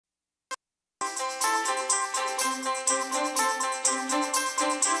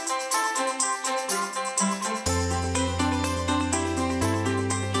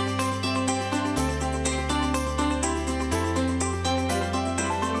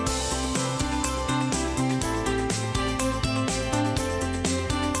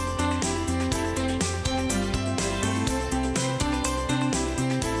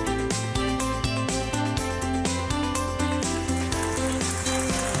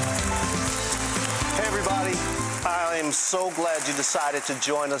am so glad you decided to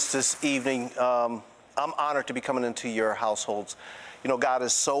join us this evening. I'm honored to be coming into your households. You know, God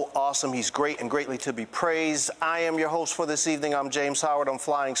is so awesome. He's great and greatly to be praised. I am your host for this evening. I'm James Howard. I'm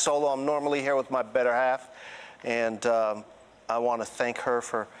flying solo. I'm normally here with my better half. And I want to thank her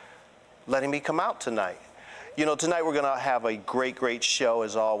for letting me come out tonight. You know, tonight we're going to have a great show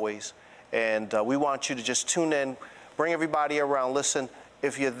as always. And we want you to just tune in, bring everybody around. Listen,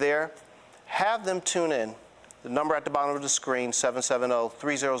 if you're there, have them tune in. The number at the bottom of the screen,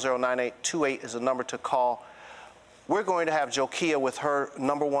 770-300-9828 is the number to call. We're going to have Jokia with her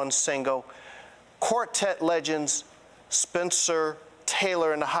 #1 single. Quartet legends, Spencer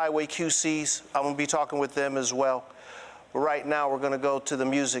Taylor and the Highway QCs. I'm going to be talking with them as well. But right now, we're going to go to the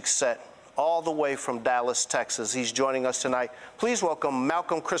music set all the way from Dallas, Texas. He's joining us tonight. Please welcome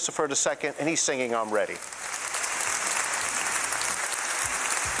Malcolm Christopher II, and he's singing I'm Ready.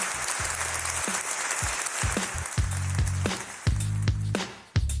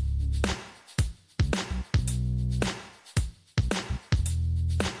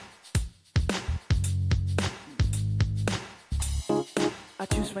 I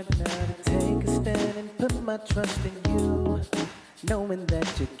choose right now to take a stand and put my trust in you, knowing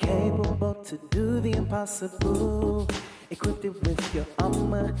that you're capable to do the impossible, equipped with your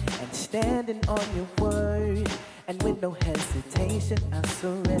armor and standing on your word, and with no hesitation I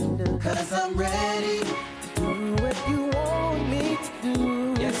surrender, 'cause I'm ready to do what you want me to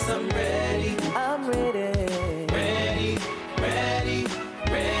do. Yes, I'm ready. I'm ready. Ready, ready,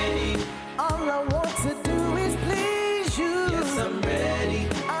 ready. All I want to do is please you. Yes, I'm ready.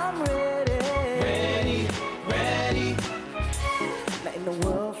 I'm ready. Ready, ready. Now in a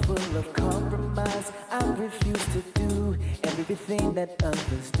world full of compromise, I refuse to do everything that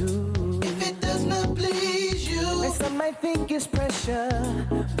others do. If it does not please you, and some might think it's pressure,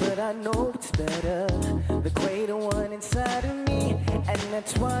 but I know it's better. The greater one inside of me, and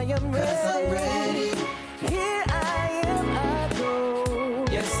that's why I'm ready. 'Cause I'm ready. Here I am, I go.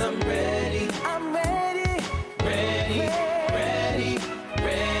 Yes, I'm ready. I'm ready. Ready, ready,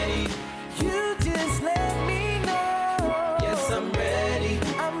 ready. You just let me know. Yes, I'm ready.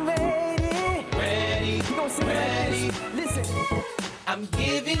 I'm ready. Ready, you gonna sing ready. Like this? Listen. I'm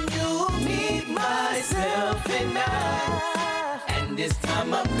giving you me, myself, and I. And this time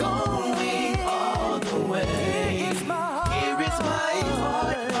I'm going all the way. Here is my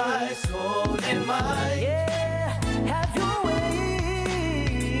heart, my soul, and mind. Yeah, have your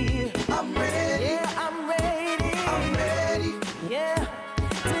way. I'm ready. Yeah, I'm ready. I'm ready. Yeah,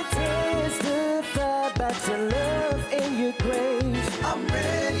 to testify about your love and your grace. I'm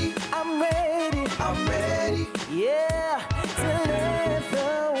ready. I'm ready. I'm ready. Yeah, to let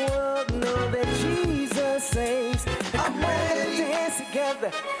the world know that Jesus saves. I'm ready. Put your hands together.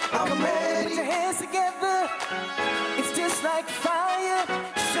 I'm ready. Put your hands together. It's just like fire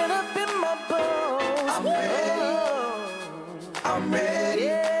shut up in my bones. I'm ready. Oh. I'm ready.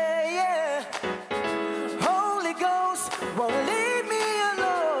 Yeah, yeah. Holy Ghost won't leave me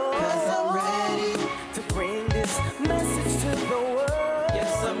alone. 'Cause I'm ready to bring this message to the world.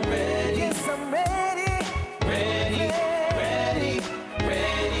 Yes, I'm ready. Yes, I'm ready. Ready, ready,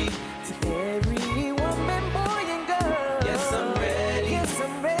 ready. To every woman, boy, and girl. Yes, I'm ready. Yes,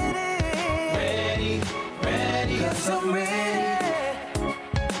 I'm ready. Ready, ready. Yes, I'm ready.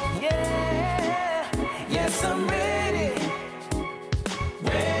 Yeah. Yes, I'm ready.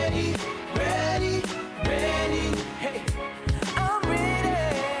 Ready, ready, ready. Hey, I'm ready.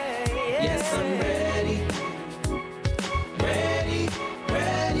 Yes, I'm ready. Ready,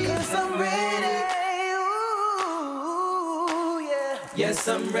 ready. 'Cause I'm ready. Ooh, yeah. Yes,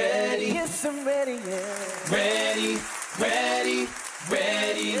 I'm ready. Yes, I'm ready. Yeah. Ready, ready,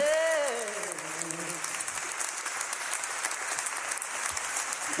 ready. Yeah.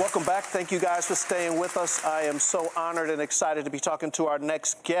 Welcome back. Thank you guys for staying with us. I am so honored and excited to be talking to our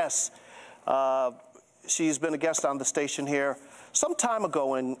next guest. She's been a guest on the station here some time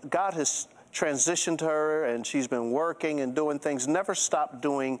ago, and God has transitioned her, and she's been working and doing things, never stopped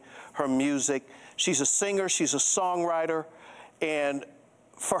doing her music. She's a singer, she's a songwriter, and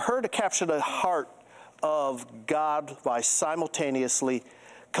for her to capture the heart of God by simultaneously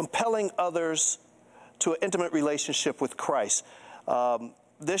compelling others to an intimate relationship with Christ.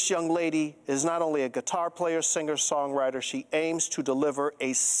 This young lady is not only a guitar player, singer, songwriter, she aims to deliver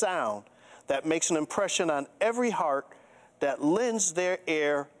a sound that makes an impression on every heart that lends their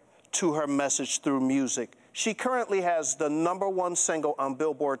ear to her message through music. She currently has the #1 single on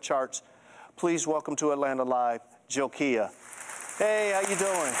Billboard charts. Please welcome to Atlanta Live, Jokia. Hey, how you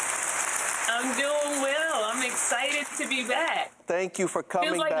doing? I'm doing well. I'm excited to be back. Thank you for coming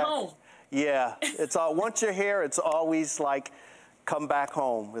Feels like back. home. Yeah, it's all, once you're here, it's always like, come back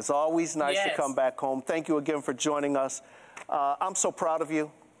home. It's always nice to come back home. Thank you again for joining us. I'm so proud of you.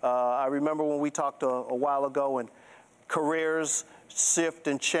 I remember when we talked a while ago, and careers shift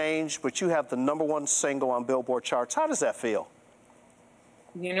and change, but you have the #1 single on Billboard charts. How does that feel?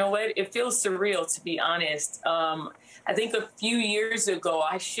 You know what? It feels surreal, to be honest. I think a few years ago,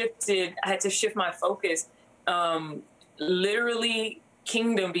 I had to shift my focus. Literally,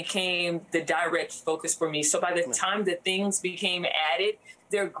 Kingdom became the direct focus for me. So by the time the things became added,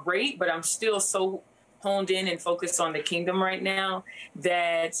 they're great, but I'm still so honed in and focused on the Kingdom right now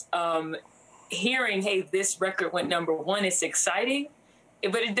that hearing, hey, this record went #1, it's exciting,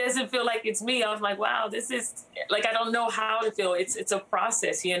 but it doesn't feel like it's me. I was like, wow, this is like, I don't know how to feel. It's a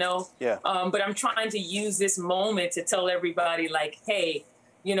process, you know? Yeah. But I'm trying to use this moment to tell everybody, like, hey,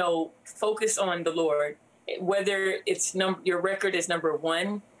 you know, focus on the Lord. Whether it's your record is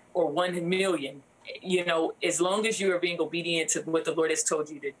 #1 or 1 million, you know, as long as you are being obedient to what the Lord has told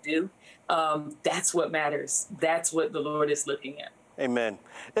you to do, that's what matters. That's what the Lord is looking at. Amen.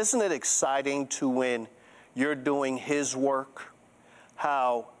 Isn't it exciting to, when you're doing his work,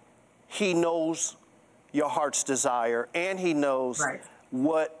 how he knows your heart's desire and he knows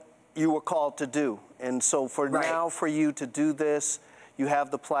what you were called to do. And so for now, for you to do this, you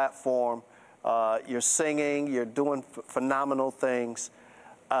have the platform, you're singing, you're doing phenomenal things.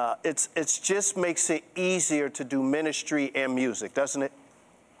 It's just makes it easier to do ministry and music, doesn't it?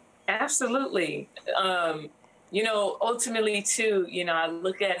 Absolutely. You know, ultimately too, you know, I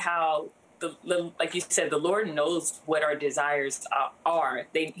look at how like you said, the Lord knows what our desires are.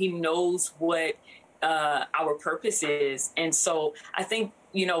 He knows what our purpose is. And so I think,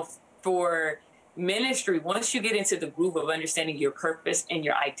 you know, for ministry, once you get into the groove of understanding your purpose and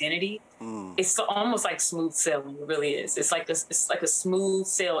your identity, it's almost like smooth sailing. It really is. It's like a smooth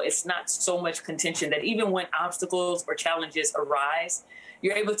sail. It's not so much contention that even when obstacles or challenges arise,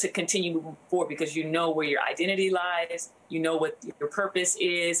 you're able to continue moving forward because you know where your identity lies, you know what your purpose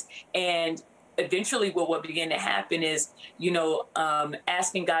is, and eventually what will begin to happen is, you know,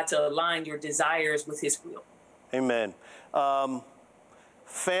 asking God to align your desires with his will. Amen.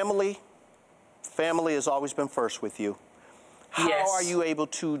 Family has always been first with you. How are you able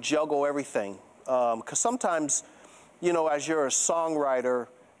to juggle everything? Because sometimes, you know, as you're a songwriter,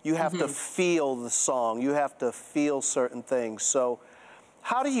 you have to feel the song. You have to feel certain things. So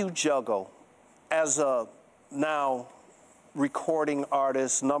how do you juggle as a now recording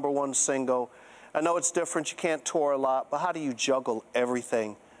artist, #1 single? I know it's different. You can't tour a lot, but how do you juggle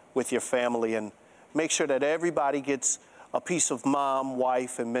everything with your family and make sure that everybody gets a piece of mom,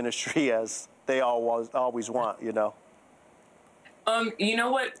 wife, and ministry as they always want, you know? You know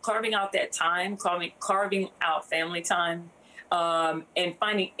what? Carving out that time, carving out family time, and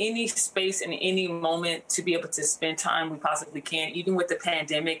finding any space in any moment to be able to spend time we possibly can, even with the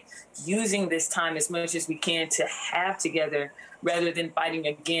pandemic, using this time as much as we can to have together rather than fighting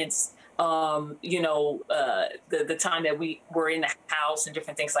against, you know, the time that we were in the house and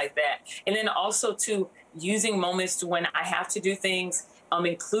different things like that. And then also to using moments to when I have to do things,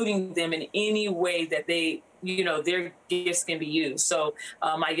 including them in any way that they, you know, their gifts can be used. So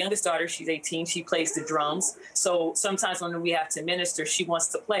my youngest daughter, she's 18, she plays the drums. So sometimes when we have to minister, she wants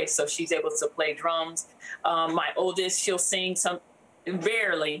to play. So she's able to play drums. My oldest, she'll sing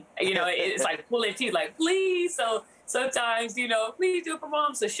barely, you know, it's like pulling teeth, like, please. So sometimes, you know, please do it for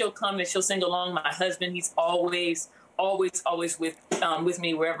mom. So she'll come and she'll sing along. My husband, he's always with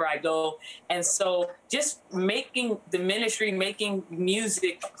me wherever I go. And so just making the ministry, making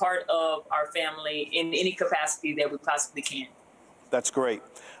music a part of our family in any capacity that we possibly can. That's great.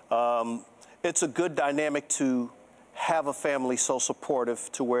 It's a good dynamic to have a family so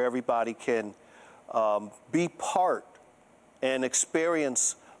supportive to where everybody can be part and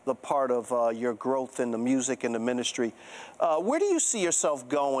experience the part of your growth in the music and the ministry. Where do you see yourself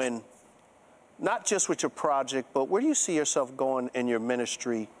going, not just with your project, but where do you see yourself going in your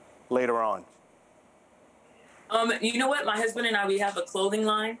ministry later on? You know what? My husband and I, we have a clothing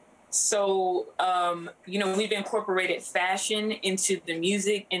line. So, you know, we've incorporated fashion into the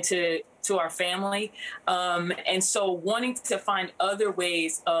music, into our family. And so wanting to find other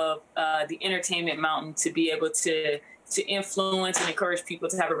ways of the entertainment mountain to be able to influence and encourage people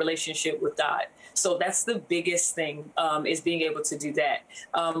to have a relationship with God. So that's the biggest thing, is being able to do that.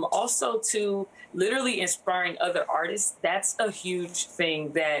 Also to literally inspiring other artists. That's a huge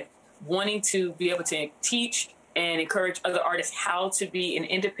thing, that wanting to be able to teach and encourage other artists how to be an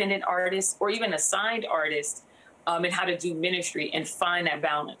independent artist or even a signed artist, and how to do ministry and find that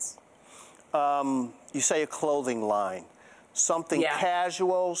balance. You say a clothing line. something Yeah.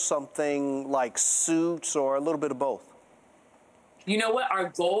 casual, something like suits, or a little bit of both? You know what? Our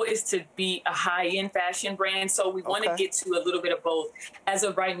goal is to be a high-end fashion brand, so we want to Okay. get to a little bit of both. As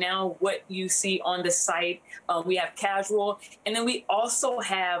of right now, what you see on the site, we have casual, and then we also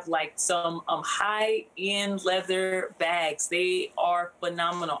have like some high-end leather bags. They are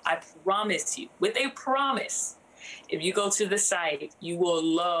phenomenal. I promise you, with a promise. If you go to the site, you will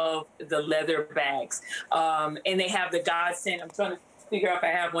love the leather bags. And they have the God sent. I'm trying to figure out if I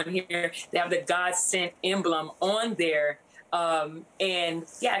have one here. They have the God sent emblem on there. And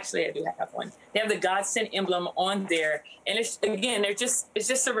yeah, actually I do have one. They have the God sent emblem on there. And it's, again, it's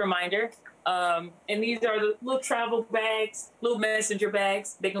just a reminder. And these are the little travel bags, little messenger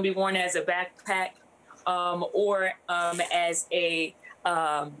bags. They can be worn as a backpack, or as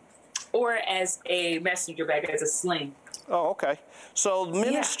a messenger bag, as a sling. Oh, okay. So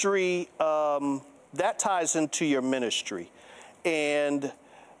ministry, that ties into your ministry. And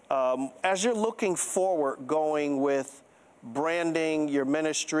as you're looking forward, going with branding your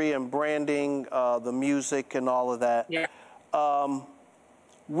ministry and branding the music and all of that,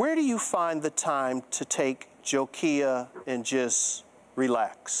 where do you find the time to take Jokia and just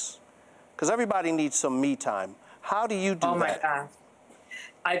relax? Because everybody needs some me time. How do you do that? Oh, my God.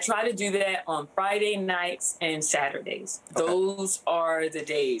 I try to do that on Friday nights and Saturdays. Okay. Those are the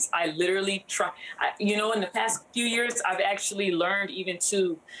days. I literally try. In the past few years, I've actually learned even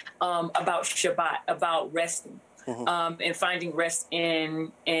too about Shabbat, about resting, and finding rest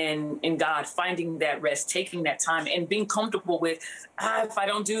in God, finding that rest, taking that time, and being comfortable with if I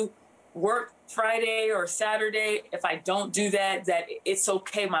don't do work Friday or Saturday, if I don't do that it's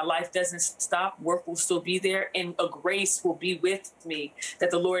okay. My life doesn't stop. Work will still be there, and a grace will be with me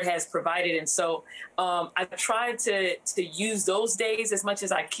that the Lord has provided. And so I try to use those days as much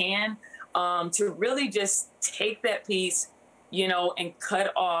as I can to really just take that piece, and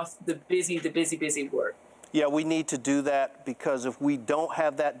cut off the busy work. Yeah, we need to do that, because if we don't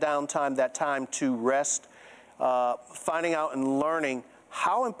have that downtime, that time to rest, finding out and learning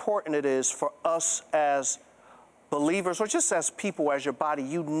how important it is for us as believers, or just as people, as your body,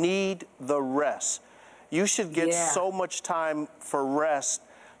 you need the rest. You should get so much time for rest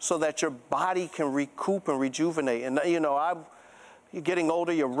so that your body can recoup and rejuvenate. And, you're getting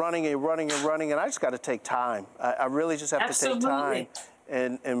older, you're running, and I just got to take time. I really just have to take time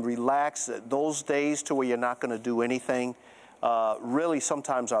and relax. Those days to where you're not going to do anything really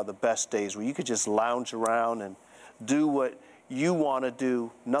sometimes are the best days, where you could just lounge around and do what you want to do,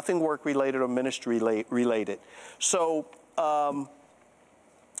 nothing work-related or ministry-related. So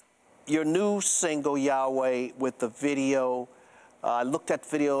your new single, Yahweh, with the video, I looked at the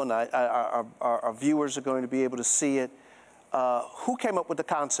video, and our viewers are going to be able to see it. Who came up with the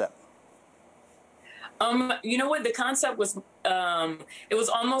concept? You know what? The concept was, it was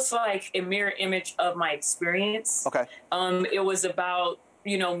almost like a mirror image of my experience. Okay. It was about,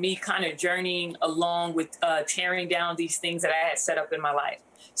 me kind of journeying along with tearing down these things that I had set up in my life.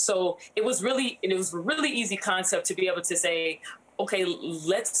 So it was a really easy concept to be able to say, okay,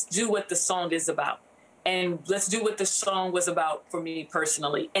 let's do what the song is about. And let's do what the song was about for me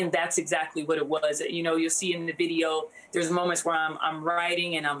personally. And that's exactly what it was. You'll see in the video, there's moments where I'm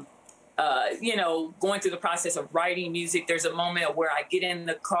writing and I'm, going through the process of writing music. There's a moment where I get in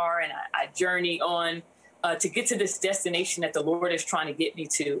the car and I journey on to get to this destination that the Lord is trying to get me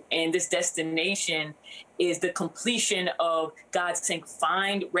to. And this destination is the completion of God saying,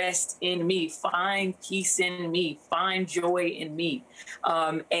 find rest in me, find peace in me, find joy in me.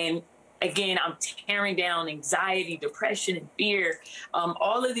 And again, I'm tearing down anxiety, depression, and fear,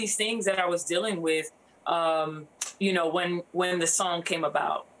 all of these things that I was dealing with, when the song came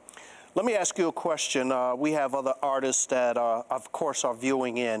about. Let me ask you a question. We have other artists that, of course, are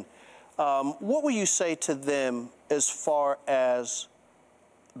viewing in. What will you say to them as far as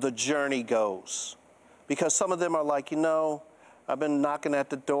the journey goes? Because some of them are like, I've been knocking at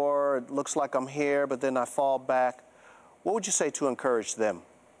the door. It looks like I'm here, but then I fall back. What would you say to encourage them?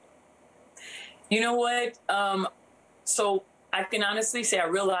 You know what? So I can honestly say I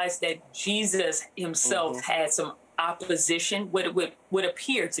realized that Jesus himself had some opposition, what would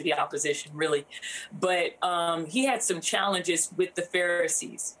appear to be opposition, really. But he had some challenges with the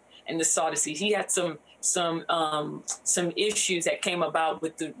Pharisees and the Sadducees. He had some issues that came about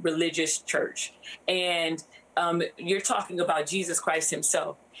with the religious church. And you're talking about Jesus Christ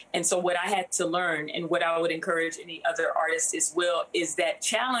himself. And so what I had to learn, and what I would encourage any other artists as well, is that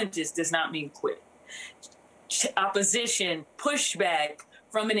challenges does not mean quit. Opposition, pushback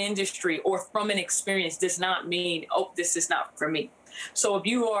from an industry or from an experience does not mean, oh, this is not for me. So if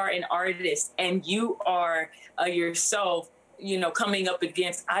you are an artist and you are yourself coming up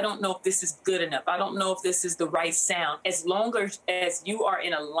against, I don't know if this is good enough. I don't know if this is the right sound. As long as you are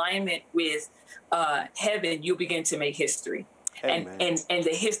in alignment with heaven, you'll begin to make history. And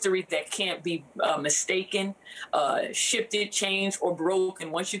the history that can't be mistaken, shifted, changed, or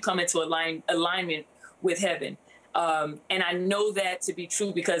broken once you come into alignment with heaven. And I know that to be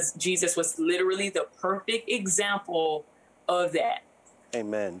true because Jesus was literally the perfect example of that.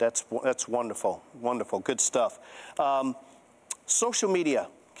 Amen. That's wonderful. Wonderful. Good stuff. Social media.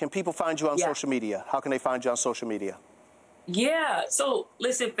 Can people find you on social media? How can they find you on social media? Yeah. So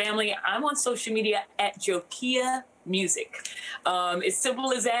listen, family, I'm on social media at Jokia Music. It's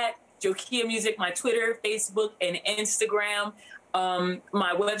simple as that. Jokia Music, my Twitter, Facebook, and Instagram.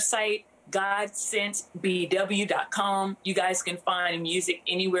 My website, godsentbw.com. You guys can find music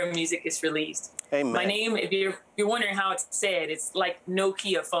anywhere music is released. Amen. My name, if you're wondering how it's said, it's like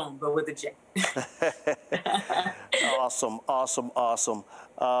Nokia phone, but with a J. Awesome, awesome, awesome.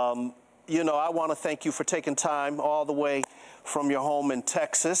 I want to thank you for taking time all the way from your home in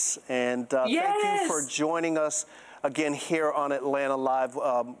Texas. And thank you for joining us again here on Atlanta Live.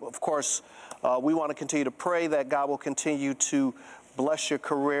 Of course, we want to continue to pray that God will continue to bless your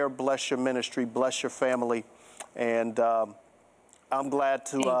career, bless your ministry, bless your family. And I'm glad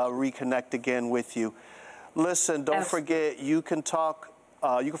to reconnect again with you. Listen, don't forget, you can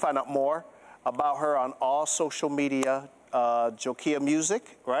find out more about her on all social media, Jokia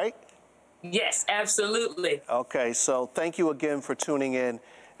Music, right? Yes, absolutely. Okay, so thank you again for tuning in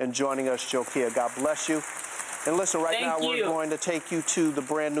and joining us, Jokia. God bless you. And listen, now we're going to take you to the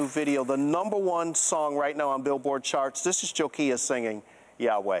brand new video, the #1 song right now on Billboard charts. This is Jokia singing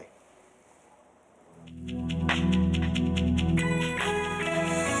Yahweh.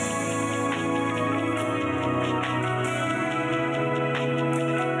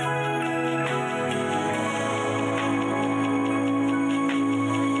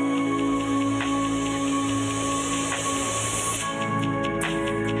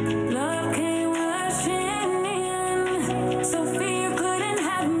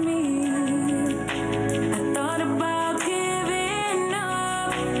 I thought about giving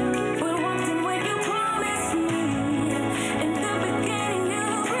up.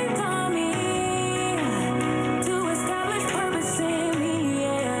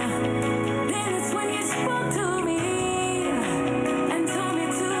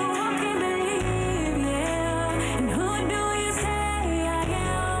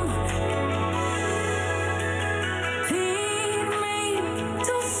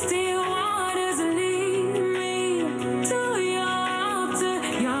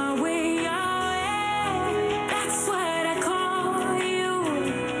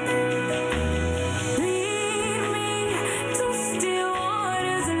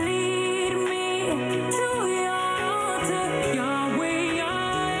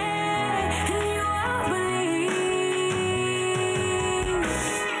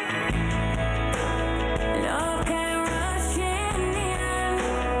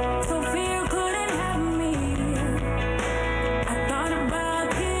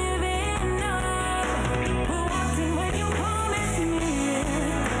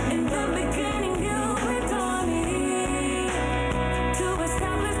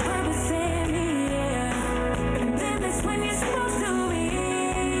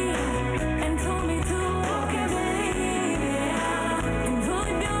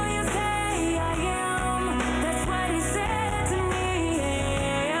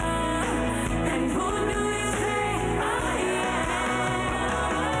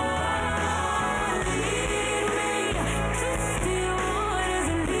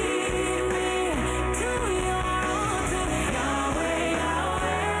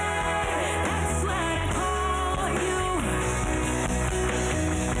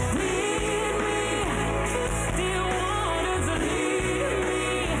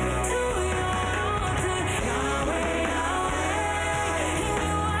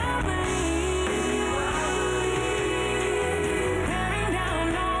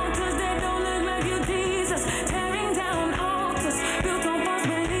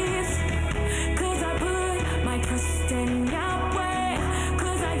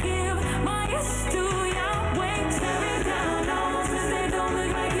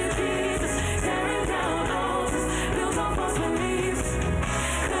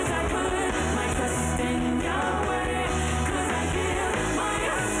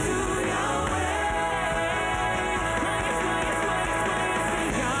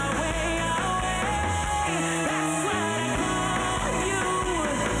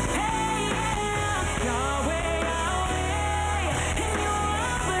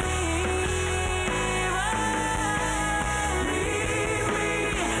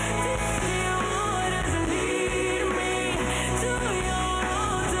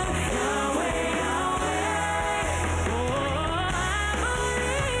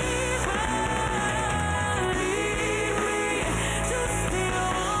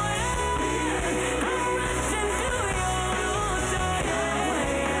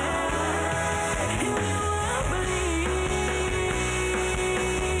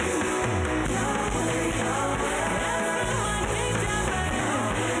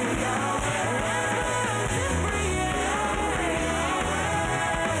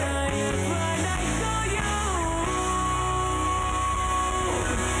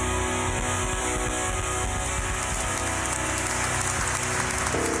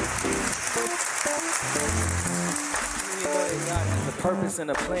 purpose and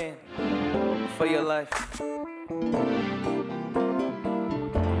a plan for your life.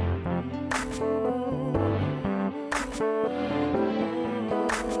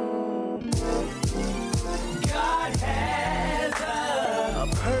 God has a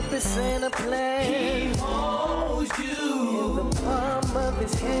purpose and a plan. He holds you in the palm of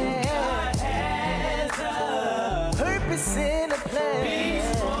his hand. God has a purpose and a plan. Be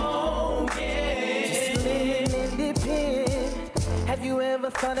strong, yeah. Just live independent. Have you ever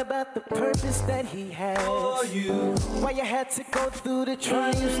thought about the purpose that he has for you? Why you had to go through the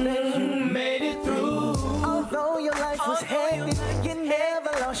trials that you made it through? Although your life was hectic, you never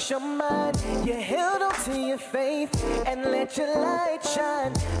lost your mind. You held on to your faith and let your light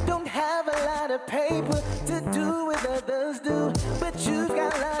shine. Don't have a lot of paper to do what others do, but you've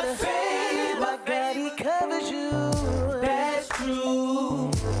got a lot of faith. My God, he covers you. That's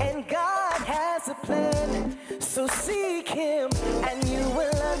true. And God has a plan, so seek him and you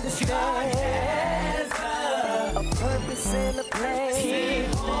will understand. God has a purpose and a plan. He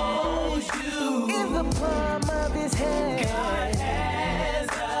holds you in the palm of his hand. God has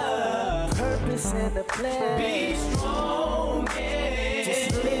a purpose and a plan. Be strong, yeah.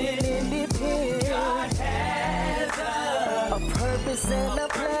 Just live independent. God has a purpose and a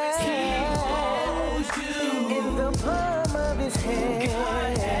plan. He holds you in the palm of his hand.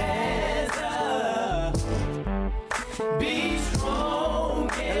 God has a be strong,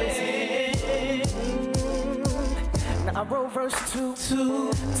 yeah. Now I wrote verse 2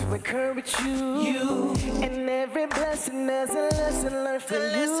 to encourage you. And every blessing there's a lesson learned for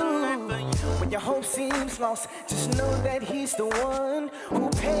you. When your hope seems lost, just know that he's the one who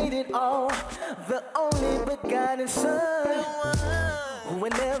paid it all, the only begotten Son, who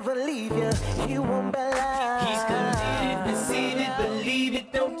will never leave you, he won't lie. He's committed, receive it, believe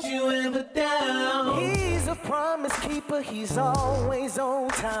it, don't you ever doubt. He's a promise keeper, he's always on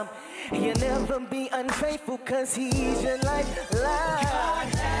time. He'll never be unfaithful, cause he's your lifeline. God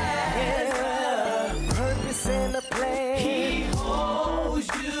has a purpose and a plan. He holds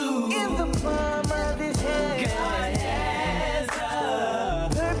you in the palm of his hand. God has a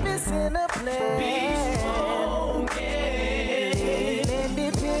purpose and a plan. Be strong, yeah.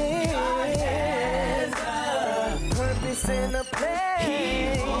 Independent. God has a purpose and a plan.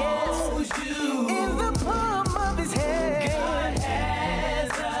 He holds you in the palm of his hand. God has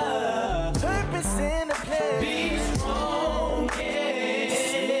a purpose and a plan. Be strong, yeah.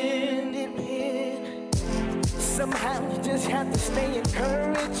 Independent. Somehow you just have to stay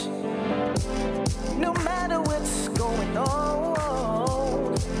encouraged. No matter what's going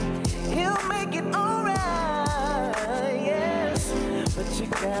on, he'll make it alright, yes. But you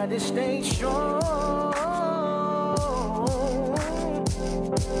gotta stay strong.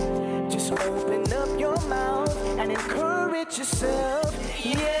 Just open up your mouth and encourage yourself,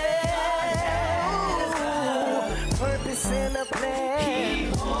 yeah. Purpose and a plan. He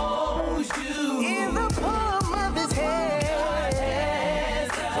holds you in the palm of his hand.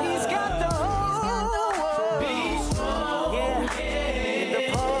 He's got the whole world. Be strong, yeah. In the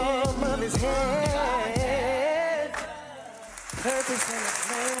palm of his hand. Purpose and a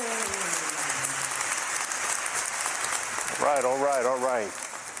plan. All right.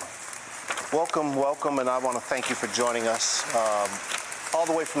 Welcome, and I want to thank you for joining us. All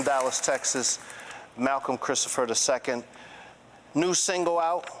the way from Dallas, Texas, Malcolm Christopher II. New single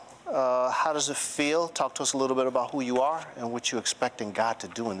out. How does it feel? Talk to us a little bit about who you are and what you're expecting God to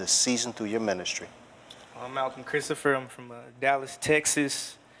do in this season through your ministry. I'm Malcolm Christopher. I'm from Dallas,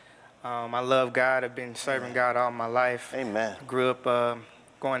 Texas. I love God. I've been serving God all my life. Amen. Grew up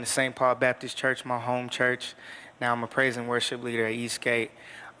going to St. Paul Baptist Church, my home church. Now I'm a praise and worship leader at Eastgate.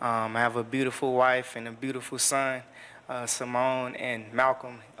 I have a beautiful wife and a beautiful son, Simone and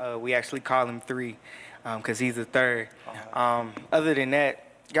Malcolm. We actually call him 3 because he's the third. Other than that,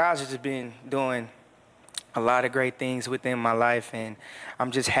 God's just been doing a lot of great things within my life, and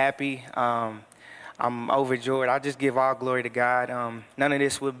I'm just happy. I'm overjoyed. I just give all glory to God. None of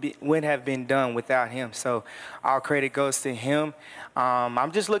this wouldn't have been done without him. So all credit goes to him.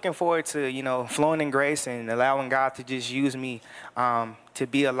 I'm just looking forward to, flowing in grace and allowing God to just use me to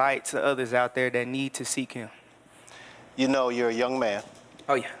be a light to others out there that need to seek him. You're a young man.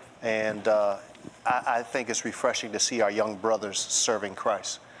 Oh, yeah. And I think it's refreshing to see our young brothers serving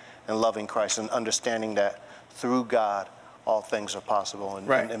Christ and loving Christ and understanding that through God, all things are possible. And,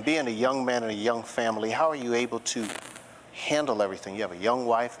 right. and being a young man in a young family, how are you able to handle everything? You have a young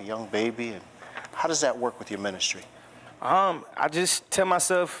wife, a young baby, and how does that work with your ministry? I just tell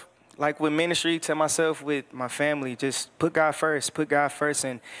myself, like with ministry, tell myself with my family, just put God first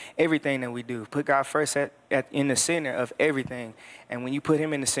in everything that we do. Put God first in the center of everything. And when you put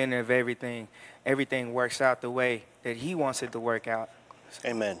him in the center of everything, everything works out the way that he wants it to work out.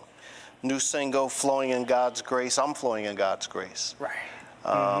 Amen. New single, Flowing in God's Grace. I'm flowing in God's grace. Right.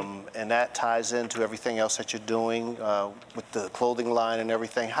 And that ties into everything else that you're doing with the clothing line and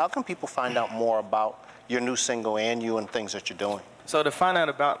everything. How can people find out more about your new single and you and things that you're doing? So to find out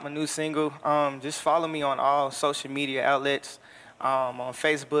about my new single, just follow me on all social media outlets. On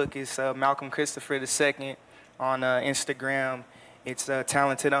Facebook, it's Malcolm Christopher II. On Instagram, it's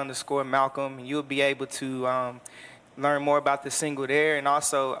talented_Malcolm. And you'll be able to learn more about the single there. And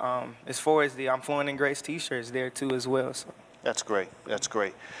also, as far as the I'm Flowing in Grace t-shirts there too as well. So. That's great. That's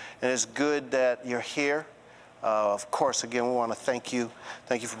great. And it's good that you're here. Of course, again, we want to thank you.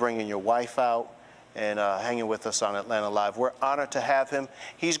 Thank you for bringing your wife out and hanging with us on Atlanta Live. We're honored to have him.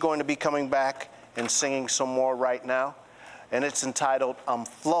 He's going to be coming back and singing some more right now. And it's entitled, I'm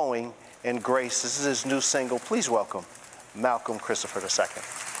Flowing in Grace. This is his new single. Please welcome Malcolm Christopher II.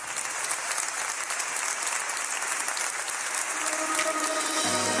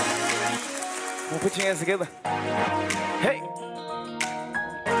 We'll put your hands together. Hey.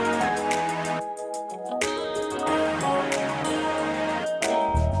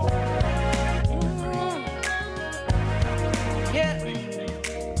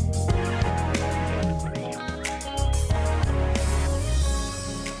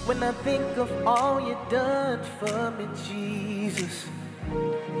 When I think of all you've done for me, Jesus,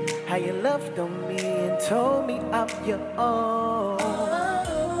 how you loved on me and told me I'm your own.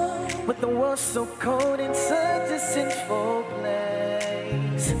 With the world so cold in such a sinful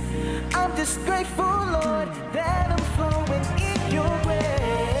place, I'm just grateful, Lord, that I'm flowing in your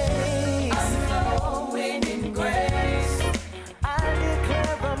grace. I'm flowing in grace. I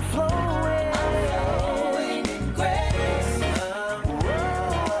declare I'm flowing. I'm flowing in grace.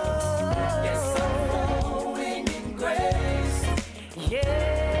 Yes, I'm flowing in grace. Yeah,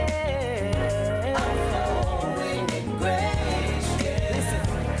 I'm flowing in grace. Yeah. Listen,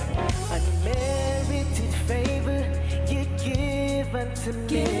 unmerited favor you give unto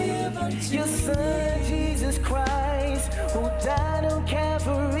me. Your son Jesus Christ, who died on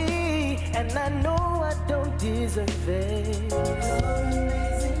Calvary, and I know I don't deserve it.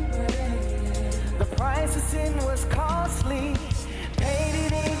 The price of sin was costly, paid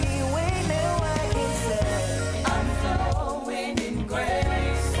it anyway. Now I can say I'm flowing in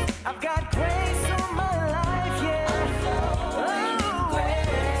grace. I've got grace on my life, yeah. I'm flowing in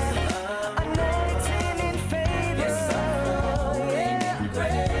grace. Anointing and favor. Yes, I'm flowing in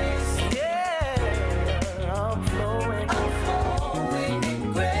grace. Yeah, I'm flowing in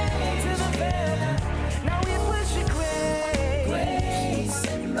grace. To the bed. Now we push your grace. Grace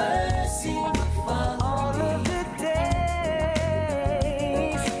and mercy will follow all of the day.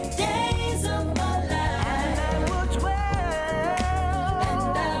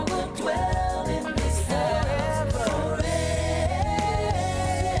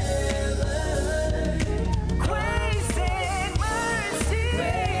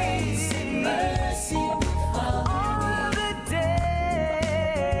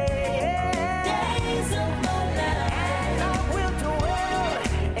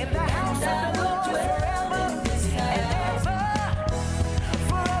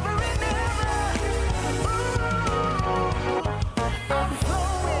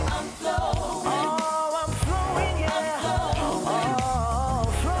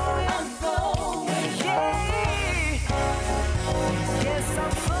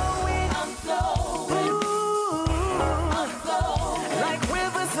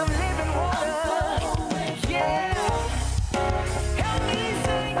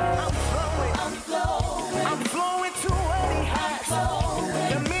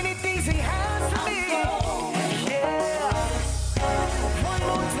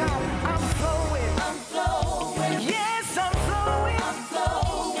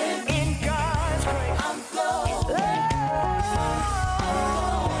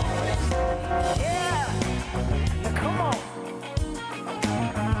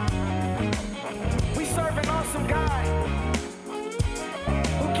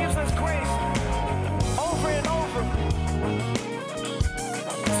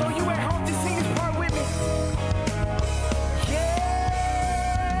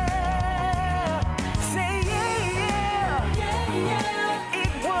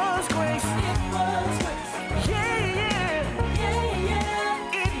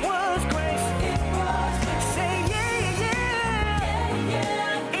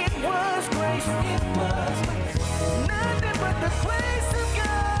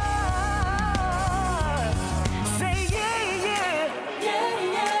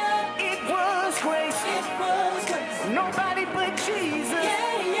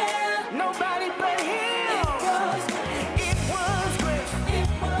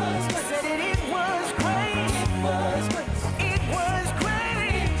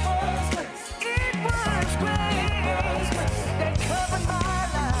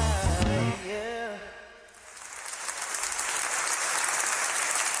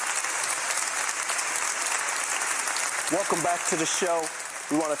 Welcome back to the show.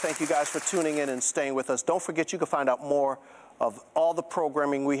 We want to thank you guys for tuning in and staying with us. Don't forget, you can find out more of all the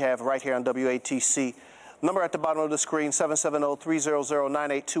programming we have right here on WATC. Number at the bottom of the screen,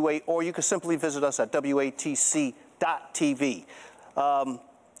 770-300-9828, or you can simply visit us at WATC.tv.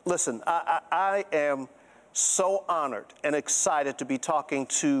 Listen, I am so honored and excited to be talking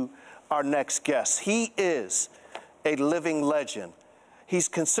to our next guest. He is a living legend. He's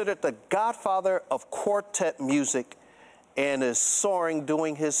considered the godfather of quartet music and is soaring,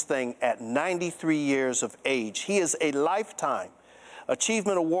 doing his thing at 93 years of age. He is a Lifetime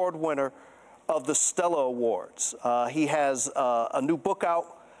Achievement Award winner of the Stella Awards. He has a new book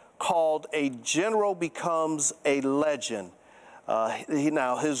out called A General Becomes a Legend.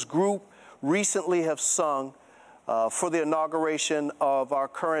 Now, his group recently have sung for the inauguration of our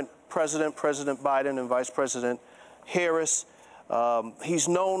current president, President Biden, and Vice President Harris. He's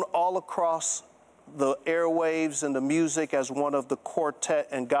known all across the airwaves and the music as one of the quartet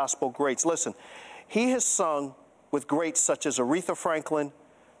and gospel greats. Listen, he has sung with greats such as Aretha Franklin,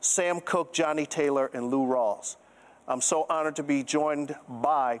 Sam Cooke, Johnny Taylor, and Lou Rawls. I'm so honored to be joined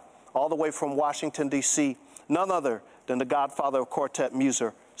by, all the way from Washington, D.C., none other than the godfather of quartet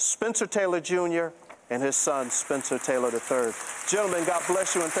music, Spencer Taylor Jr., and his son, Spencer Taylor III. Gentlemen, God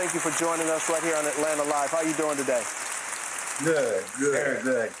bless you, and thank you for joining us right here on Atlanta Live. How are you doing today? Good, very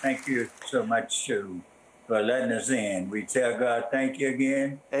good. Thank you so much for letting us in. We tell God thank you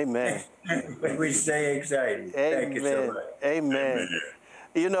again. Amen. We stay excited. Amen. Thank you so much. Amen.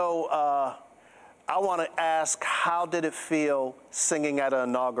 You know, I want to ask, how did it feel singing at an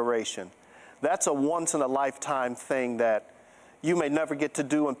inauguration? That's a once-in-a-lifetime thing that you may never get to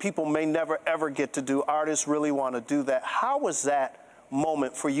do, and people may never, ever get to do. Artists really want to do that. How was that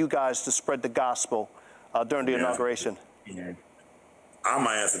moment for you guys to spread the gospel during the inauguration? Yeah. I'm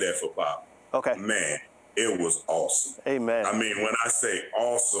going to answer that for Pop. Okay. Man, it was awesome. Amen. I mean, when I say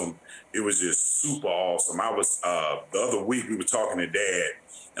awesome, it was just super awesome. I was, the other week we were talking to Dad,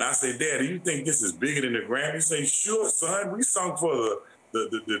 and I said, Dad, do you think this is bigger than the Grammy? He said, sure, son. We sung for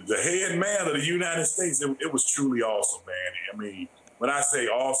the head man of the United States. It was truly awesome, man. I mean, when I say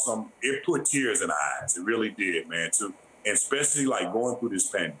awesome, it put tears in the eyes. It really did, man, too. And especially like going through this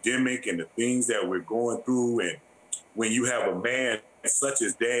pandemic and the things that we're going through, and when you have a man such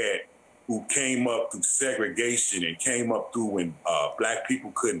as Dad who came up through segregation and came up through when black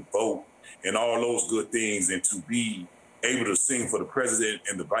people couldn't vote and all those good things, and to be able to sing for the president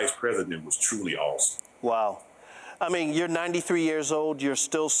and the vice president was truly awesome. Wow. I mean, you're 93 years old. You're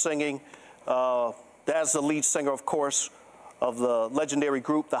still singing as the lead singer, of course, of the legendary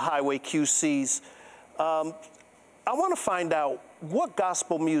group, the Highway QCs. I want to find out, what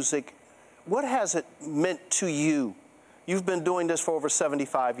gospel music, what has it meant to you? You've been doing this for over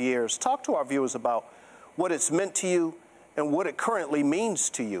 75 years. Talk to our viewers about what it's meant to you and what it currently means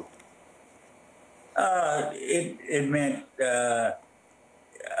to you. It meant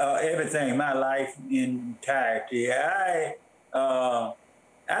everything, my life in entirety. I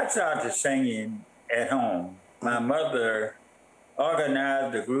started singing at home. My mother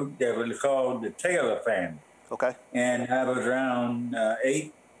organized a group that was called the Taylor Family. Okay. And I was around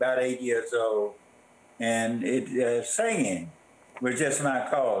about 8 years old. And singing was just my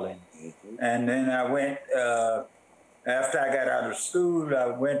calling. Mm-hmm. And then I went, after I got out of school, I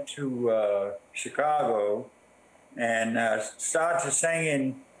went to Chicago and started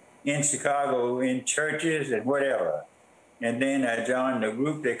singing in Chicago in churches and whatever. And then I joined a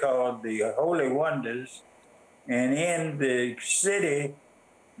group they called the Holy Wonders. And in the city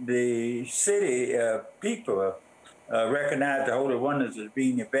people recognized the Holy Wonders as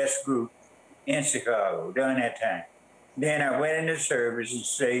being the best group in Chicago during that time. Then I went into service and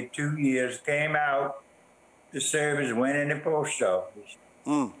stayed 2 years, came out the service, went in the post office,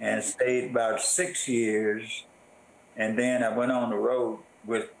 and stayed about 6 years. And then I went on the road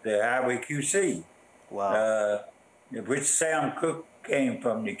with the Highway QC. Wow. Which Sam Cooke came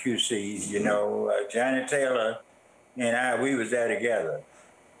from the QCs, you know, Johnny Taylor and we was there together.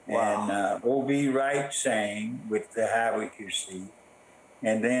 Wow. And O.B. Wright sang with the Highway QC.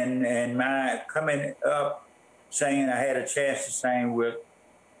 And then, my coming up singing, I had a chance to sing with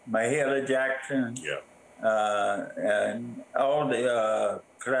Mahalia Jackson, and all the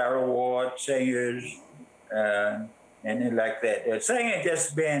Clara Ward singers, and then like that. Singing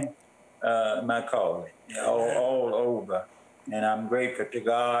just been my calling, all over. And I'm grateful to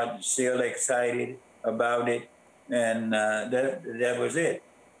God, still excited about it, and that was it.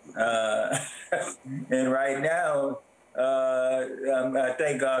 And right now, I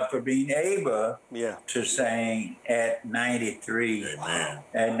thank God for being able to sing at 93. Amen.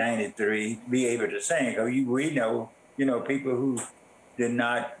 At 93, be able to sing. We know people who did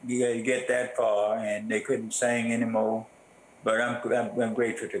not get that far and they couldn't sing anymore. But I'm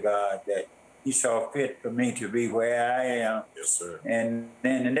grateful to God that He saw fit for me to be where I am. Yes, sir. And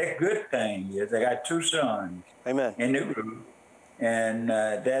that good thing is I got 2 sons. Amen. In the group, and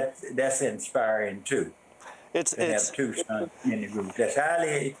that's inspiring too. It's have 2 sons in the group. That's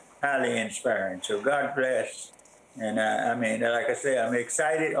highly inspiring. So God bless. And like I say, I'm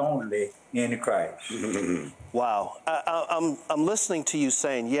excited only in Christ. Wow. I'm listening to you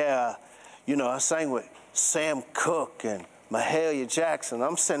saying, yeah, I sang with Sam Cooke and Mahalia Jackson.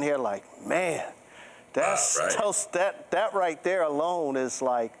 I'm sitting here like, man, that's right. That right there alone is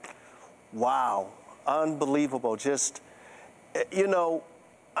like, wow, unbelievable. Just, I'm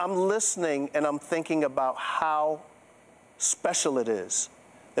listening and I'm thinking about how special it is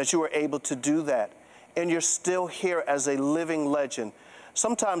that you were able to do that. And you're still here as a living legend.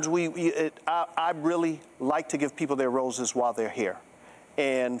 Sometimes I really like to give people their roses while they're here.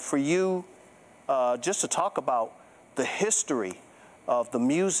 And for you, just to talk about the history of the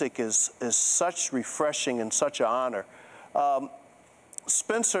music is such refreshing and such an honor.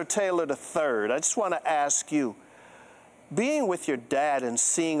 Spencer Taylor III, I just want to ask you, being with your dad and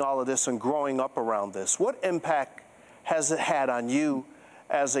seeing all of this and growing up around this, what impact has it had on you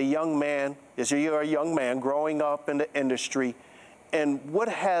as a young man, as you're a young man growing up in the industry, and what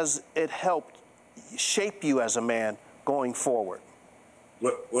has it helped shape you as a man going forward?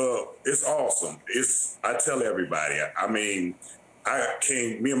 Well, it's awesome. I tell everybody, me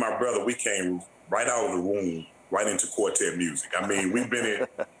and my brother, we came right out of the womb, right into quartet music. We've been in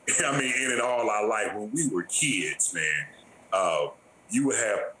it all our life. When we were kids, man, you would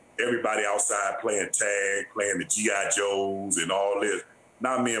have everybody outside playing tag, playing the G.I. Joes and all this.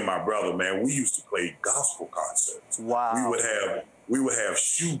 Not me and my brother, man. We used to play gospel concerts. Wow. We would have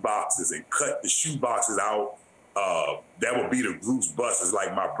shoe boxes and cut the shoe boxes out. That would be the group's buses.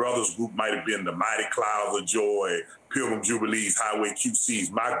 Like my brother's group might have been the Mighty Clouds of Joy, Pilgrim Jubilees, Highway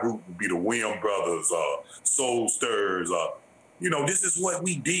QCs. My group would be the Williams Brothers, Soul Stirs. This is what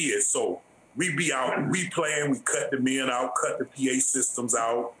we did. So we be out, we playing, we cut the men out, cut the PA systems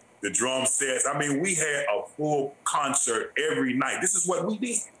out, the drum sets. We had a full concert every night. This is what we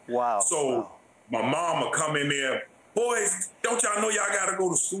did. Wow. So my mom would come in there, boys, don't y'all know y'all got to go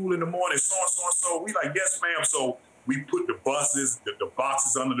to school in the morning, so and so and so. We like, yes, ma'am. So we put the boxes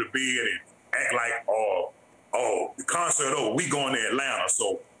under the bed and act like, the concert over, we going to Atlanta.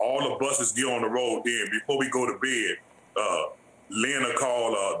 So all the buses get on the road then. Before we go to bed, Lena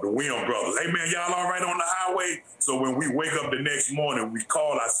called the Williams Brothers. Hey, man, y'all all right on the highway? So when we wake up the next morning, we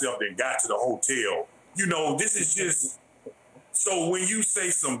called ourselves and got to the hotel. This is just... So when you say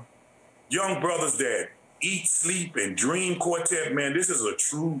some young brothers that eat, sleep, and dream quartet, man, this is a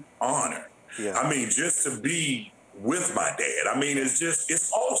true honor. Yeah. Just to be with my dad.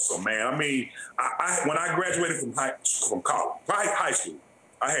 It's awesome, man. When I graduated from high school,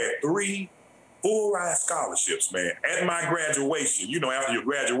 I had 3 full-ride scholarships, man. At my graduation, after your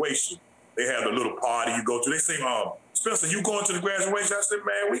graduation, they have a little party you go to. They say, Spencer, you going to the graduation? I said,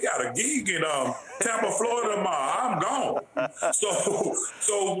 man, we got a gig in Tampa, Florida tomorrow. I'm gone.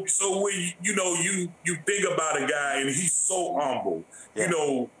 So when you think about a guy and he's so humble,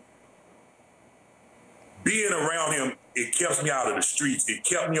 being around him, it kept me out of the streets. It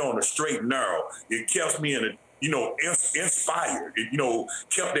kept me on the straight and narrow. It kept me inspired. It,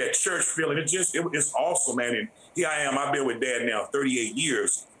 kept that church feeling. It's awesome, man. And here I am. I've been with Dad now 38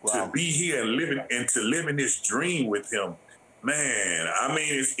 years. Wow. To be here and to live in this dream with him, man.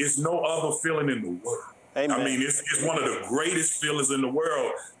 It's no other feeling in the world. Amen. It's one of the greatest feelings in the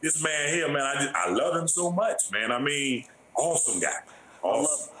world. This man here, man, I love him so much, man. Awesome guy.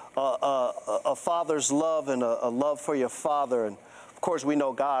 Awesome. A father's love and a love for your father. And of course, we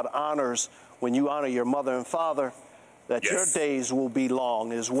know God honors when you honor your mother and father, that Yes. your days will be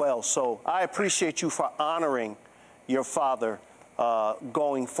long as well. So I appreciate you for honoring your father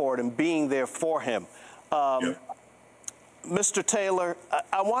going forward and being there for him. Mr. Taylor,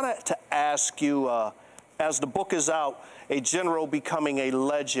 I wanted to ask you, as the book is out, A General Becoming a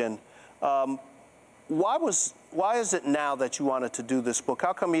Legend, why is it now that you wanted to do this book?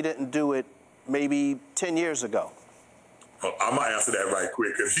 How come you didn't do it maybe 10 years ago? I'm going to answer that right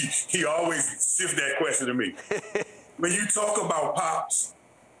quick because he always shifts that question to me. When you talk about Pops,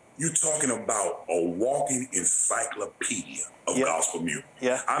 you're talking about a walking encyclopedia of gospel music.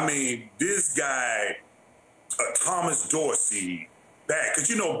 Yeah. This guy, Thomas Dorsey, because,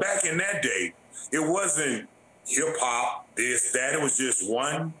 back in that day, it wasn't hip-hop, this, that. It was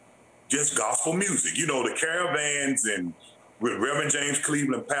just gospel music. The Caravans and with Reverend James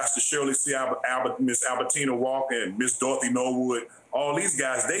Cleveland, Pastor Shirley C. Miss Albertina Walker, and Miss Dorothy Norwood. All these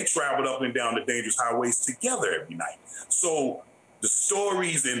guys, they traveled up and down the dangerous highways together every night. So the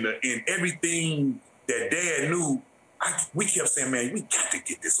stories and everything that Dad knew, we kept saying, man, we got to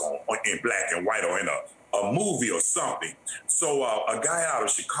get this on in black and white or in a movie or something. So a guy out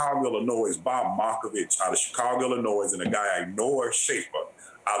of Chicago, Illinois, Bob Markovich out of Chicago, Illinois, and a guy, Noah Schaefer,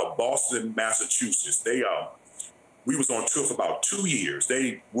 out of Boston, Massachusetts. We was on tour for about 2 years.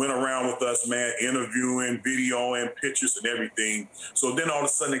 They went around with us, man, interviewing, videoing, pictures and everything. So then all of a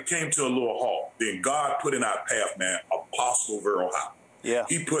sudden it came to a little halt. Then God put in our path, man, Apostle Vero Hop. Yeah.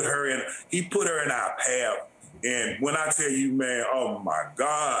 He put her in our path. And when I tell you, man, oh my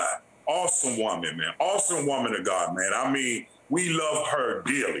God, awesome woman, man. Awesome woman of God, man. I mean, we love her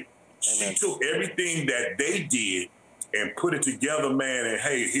dearly. Amen. She took everything that they did and put it together, man. And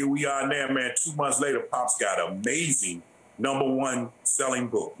hey, here we are now, man. 2 months later, Pop's got an amazing #1 selling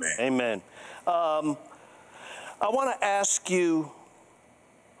book, man. Amen. I want to ask you,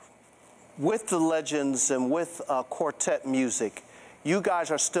 with the legends and with quartet music, you guys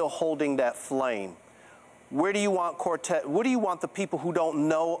are still holding that flame. Where do you want quartet? What do you want the people who don't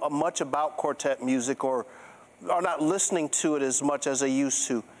know much about quartet music or are not listening to it as much as they used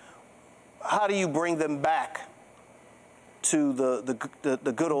to? How do you bring them back to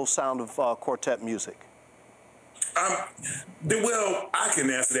the good old sound of quartet music? Well, I can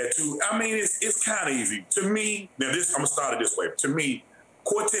answer that too. I mean, it's kind of easy. To me, now I'm going to start it this way. To me,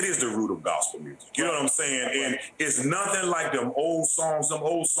 quartet is the root of gospel music. You know what I'm saying? And it's nothing like them old songs. Them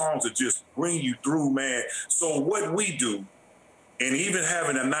old songs that just bring you through, man. So what we do, and even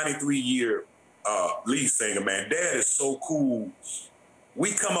having a 93-year lead singer, man, Dad is so cool.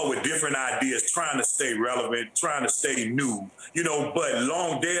 We come up with different ideas, trying to stay relevant, trying to stay new, you know, but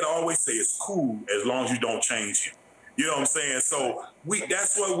Dad always say it's cool as long as you don't change him. You know what I'm saying? So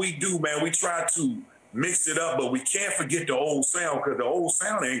that's what we do, man. We try to mix it up, but we can't forget the old sound because the old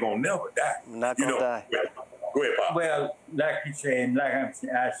sound ain't gonna never die. Not gonna die. Go ahead, Pop. Well, like you saying, I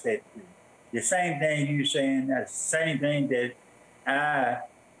said, the same thing you saying, that's the same thing that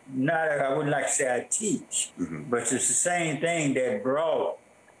I wouldn't like to say I teach, but it's the same thing that brought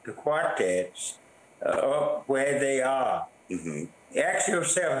the quartets up where they are. Ask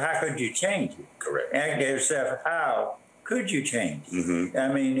yourself, how could you change it? Correct. Ask yourself, how could you change it?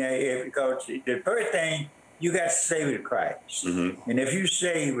 I mean, because the first thing, you got to stay with Christ. And if you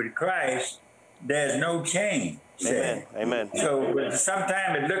stay with Christ, there's no change. Amen. Amen. So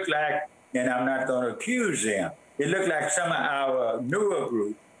sometimes it looked like, and I'm not going to accuse them, it looked like some of our newer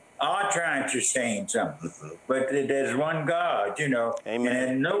group are trying to change something. But there's one God, you know, Amen.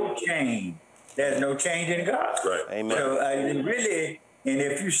 And no change. There's no change in God. Right. Amen. So really, and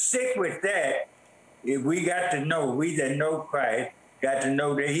if you stick with that, we got to know, we that know Christ, got to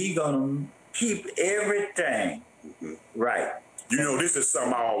know that He's going to keep everything right. You know, this is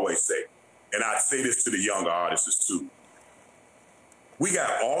something I always say, and I say this to the younger artists too. We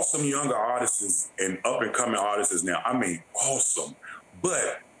got awesome younger artists and up-and-coming artists now. I mean, awesome.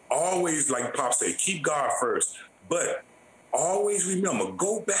 But always, like Pop say, keep God first. But always remember,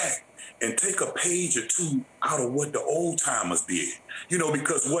 go back and take a page or two out of what the old timers did. You know,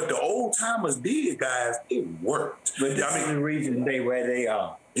 because what the old timers did, guys, it worked. But this is the reason where they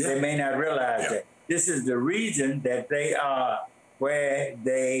are. Yeah. They may not realize that. This is the reason that they are where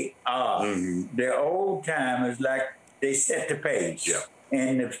they are. The old timers, like, they set the pace. Yeah.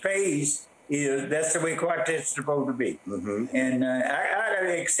 And the pace that's the way quartet's supposed to be. And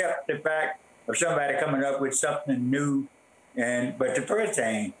I accept the fact of somebody coming up with something new. But the first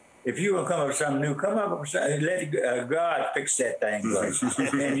thing, if you will come up with something new, come up with something, let God fix that thing first. And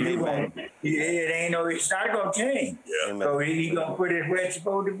it's not going to change. Yeah. So He's going to put it where it's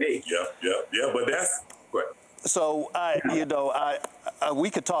supposed to be. Yeah, but that's great. So, we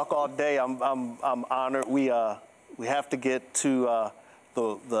could talk all day. I'm honored. We have to get to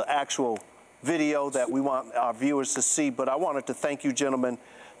the actual video that we want our viewers to see, but I wanted to thank you, gentlemen.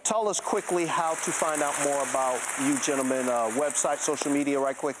 Tell us quickly how to find out more about you, gentlemen. Website, social media,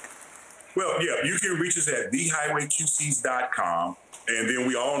 right quick. Well, yeah, you can reach us at thehighwayqcs.com, and then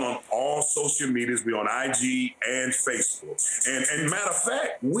we are on all social medias. We're on IG and Facebook. And matter of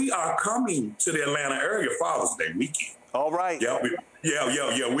fact, we are coming to the Atlanta area Father's Day weekend. All right. Yeah.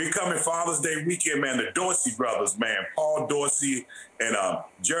 We're coming Father's Day weekend, man. The Dorsey brothers, man. Paul Dorsey and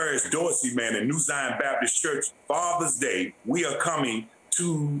Jarius Dorsey, man, in New Zion Baptist Church. Father's Day, we are coming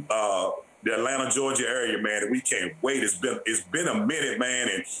to the Atlanta, Georgia area, man, and we can't wait. It's been a minute, man,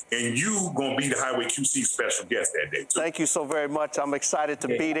 and you gonna be the Highway QC special guest that day too. Thank you so very much. I'm excited to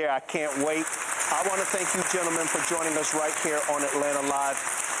be there. I can't wait. I want to thank you, gentlemen, for joining us right here on Atlanta Live.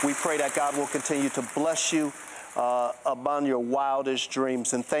 We pray that God will continue to bless you upon your wildest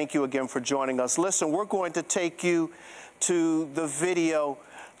dreams. And thank you again for joining us. Listen, we're going to take you to the video,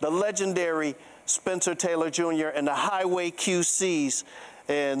 the legendary Spencer Taylor Jr. and the Highway QCs,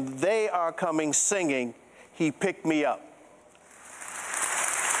 and they are coming singing He Picked Me Up.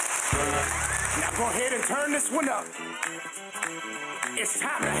 Now go ahead and turn this one up. It's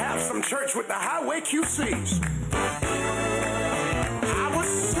time to have some church with the Highway QCs. I was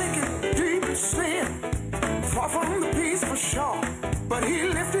sinking deep in sin, far from the peace for sure, but he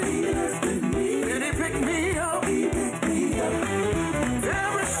lifted me, and he picked me up.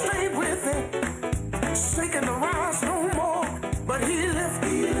 Never stayed with it, sinking to rise no more, but he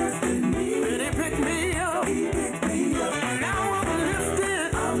lifted me, and he picked me up. Now I'm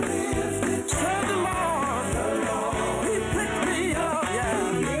lifted, said the Lord, he picked me up,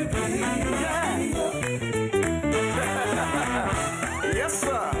 Yes,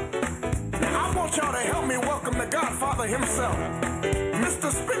 sir. Now I want y'all to help me welcome the Godfather himself,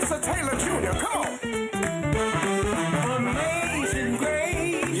 Mr. Spencer Taylor Jr. Come on. Amazing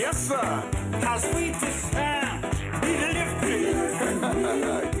grace. Yes, sir. How sweet the sound. He lifted.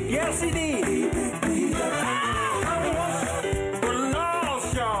 Yes, he did. I was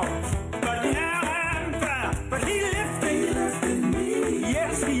lost, y'all, but now I'm found. But he lifted me.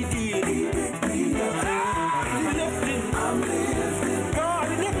 Yes, he did. I'm lifted. God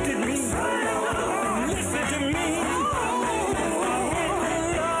lifted me. Listen to me.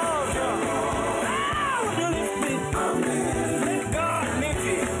 Let God lift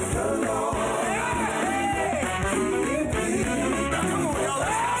you. Come on, y'all.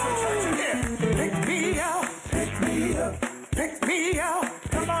 Let's have some church again. Pick me out. Pick me up. Pick me out.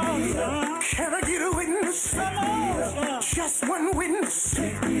 Come on, son. Can I get a witness? Come on, son. Just one witness.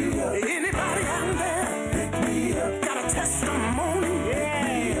 Pick me up. Anybody out there? Pick me up. Got a testimony? Yeah.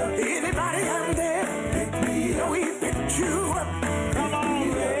 Anybody out there? Pick me up. We picked you up. Come on,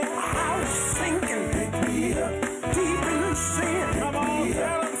 man. I was sinking. Pick me up. Deep in sin. Come on,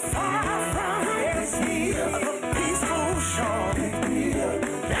 far from the peaceful shore. Pick me up.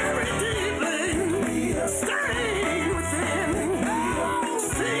 Very deeply staying within.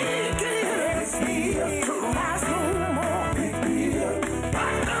 Seeking to rise no more. Pick me up.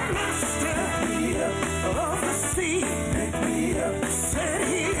 Like the master of the sea. Pick me up. Said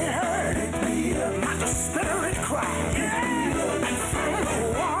he heard my desperate cry. And from the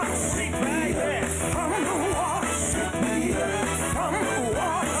waters, from the waters, from the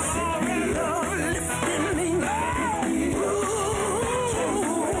waters, love lifted me.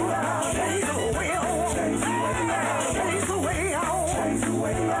 Chase away all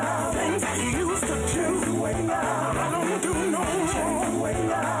things I used to do. I don't do no more.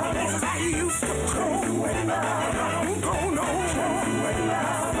 Things I used to go. I don't go no more.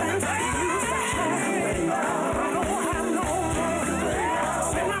 Things I used to have. I don't have no more.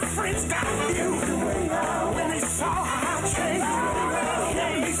 Say my friends got confused when they saw how I changed.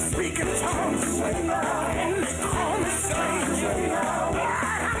 Yeah, they speak in tongues and they call me strange.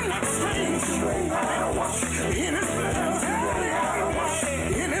 I'm not strange. I wash in his blood. I wash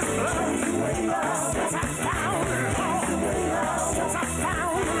in his blood. Since I found the Lord. Since I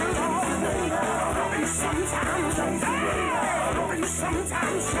found the Lord. And sometimes and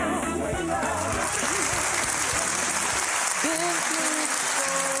sometimes Been through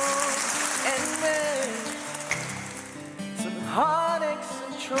storm and rain, some heartaches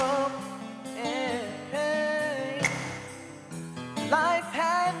and trouble and pain. Life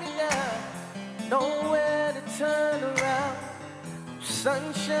had me down, nowhere to turn around.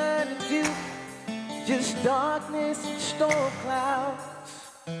 Sunshine and view, just darkness and storm clouds.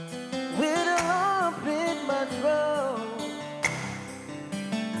 With a lump in my throat,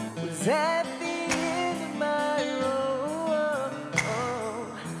 was at the end of my road.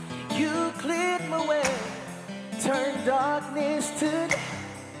 You cleared my way, turned darkness to day.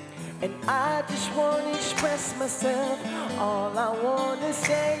 And I just want to express myself. All I want to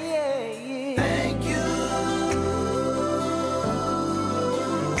say, thank you.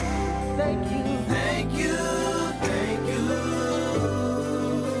 Thank you. Thank you. Thank you.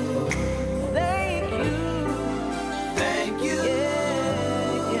 Thank you. Thank you.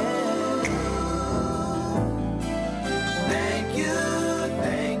 Yeah, yeah. Thank you.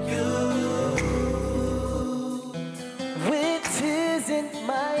 Thank you. With tears in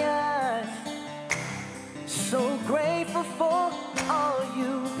my eyes, so grateful for all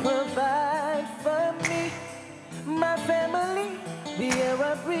you provide. air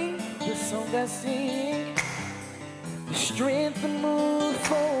I breathe, the song I sing, the strength to move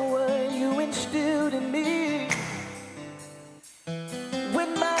forward you instilled in me.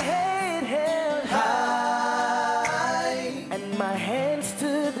 With my head held high and my hands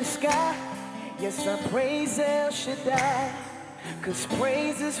to the sky, yes, I praise El Shaddai, 'cause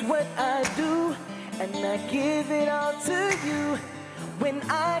praise is what I do, and I give it all to you. When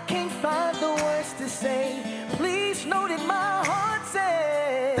I can't find the words to say, please know that my heart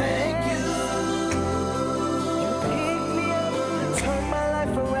says thank you. You picked me up, turned my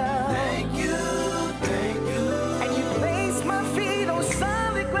life around. Thank you, thank you. And you placed my feet on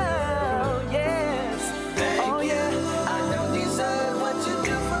solid ground. Yes, thank you. Yeah, I don't deserve what you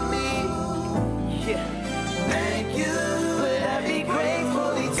do for me. Yeah, thank you. But I'd be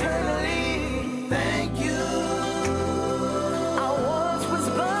grateful eternally. Thank you.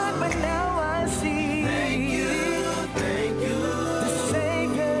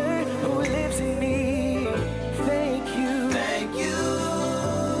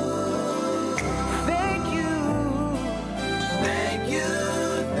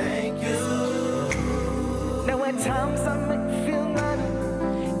 Times I might feel not,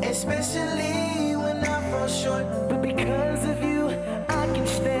 especially when I fall short, but because of you I can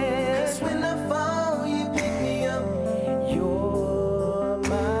stand. 'Cause when I fall you pick me up. You're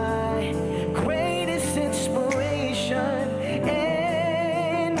my greatest inspiration,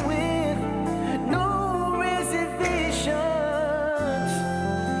 and with no reservations.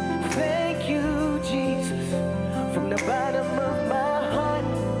 Thank you, Jesus, from the bottom of my heart.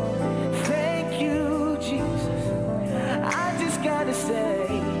 Thank you, Jesus. I just gotta say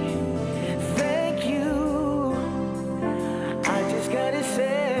thank you. I just gotta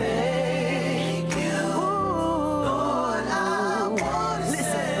say thank you. Lord, I wanna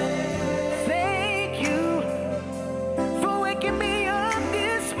say thank you for waking me up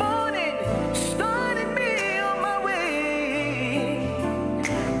this morning, starting me on my way.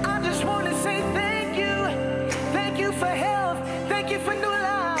 I just wanna say thank you. Thank you for health. Thank you for new life.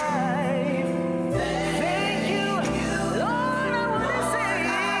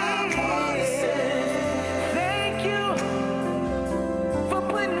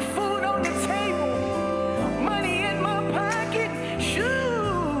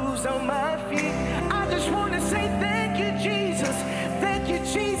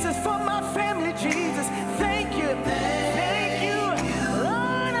 Jesus, for my family, Jesus, thank you, thank you,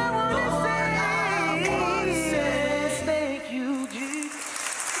 Lord, I wanna say, thank you, Jesus.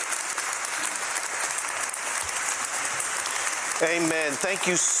 Amen. Thank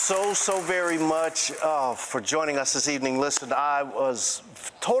you so very much for joining us this evening. Listen, I was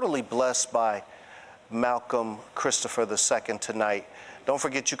totally blessed by Malcolm Christopher II tonight. Don't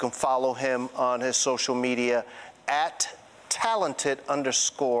forget you can follow him on his social media at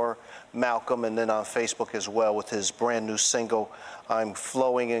talented_Malcolm, and then on Facebook as well with his brand new single, I'm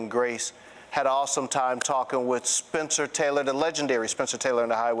Flowing in Grace. Had an awesome time talking with Spencer Taylor, the legendary Spencer Taylor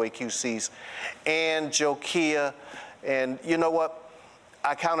and the Highway QCs, and Jokia. And you know what?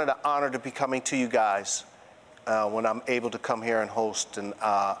 I count it an honor to be coming to you guys when I'm able to come here and host. And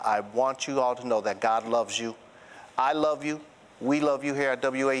I want you all to know that God loves you. I love you. We love you here at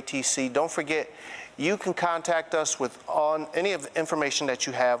WATC. Don't forget, you can contact us with on any of the information that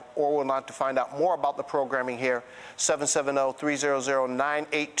you have or would like to find out more about the programming here,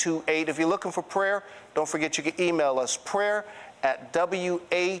 770-300-9828. If you're looking for prayer, don't forget you can email us,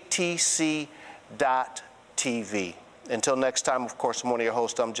 prayer@watc.tv. Until next time, of course, I'm one of your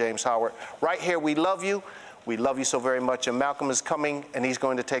hosts. I'm James Howard. Right here, we love you. We love you so very much. And Malcolm is coming, and he's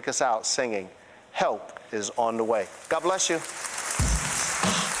going to take us out singing, Help is on the Way. God bless you.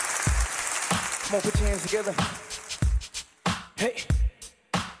 Come on, put your hands together. Hey.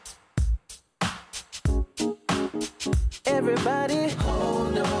 Everybody,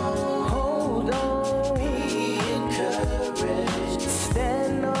 hold on, hold on. Be encouraged.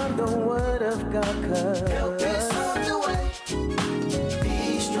 Stand on the word of God, 'cause help is on the way.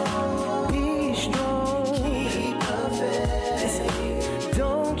 Be strong, be strong. Keep the faith.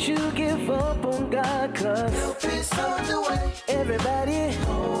 Don't you give up on God, 'cause help is on the way. Everybody,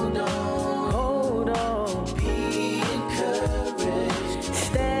 hold on.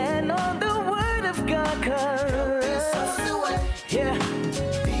 Yeah.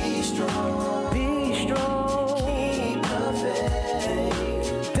 Be strong. Be strong. Keep the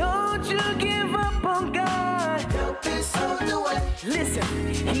faith. Don't you give up on God. Help is on the way. Listen,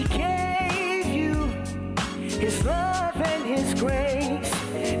 He gave you His love and His grace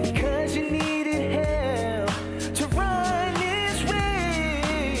because you needed help to run this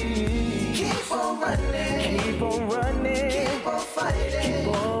race. Keep on running. Keep on running. Keep on fighting.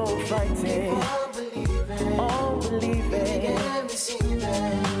 waiting, on believing,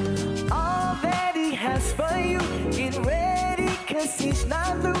 all that he has for you. Get ready, cause he's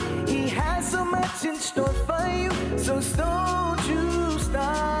not through. He has so much in store for you, so don't you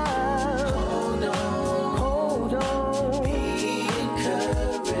stop. Hold on, be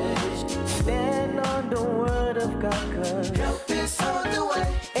encouraged. Stand on the word of God, cause help is on the way.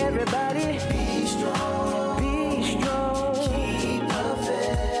 Everybody, be strong, keep the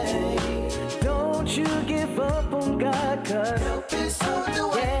faith. Don't you give up on God, cause help is on the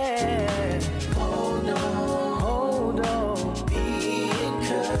way. Yeah. Hold on, be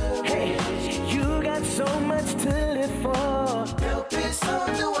encouraged. Hey, you got so much to live for. Help is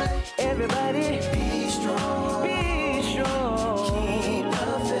on the way. Everybody, be strong, keep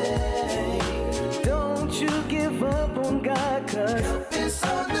the faith. Don't you give up on God, cause help is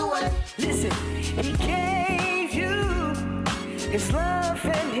on the way. Listen, he gave you his love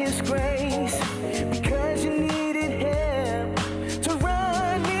and his grace because you needed him to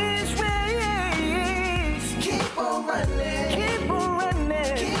run his race. Keep on running,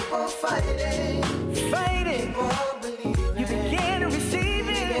 keep on fighting, keep on believing. You begin to receive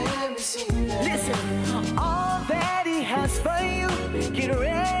it. Listen, all that he has for you, get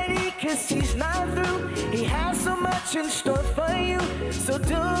ready, cause he's not through. He has so much in store for you, so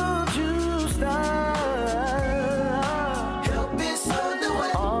do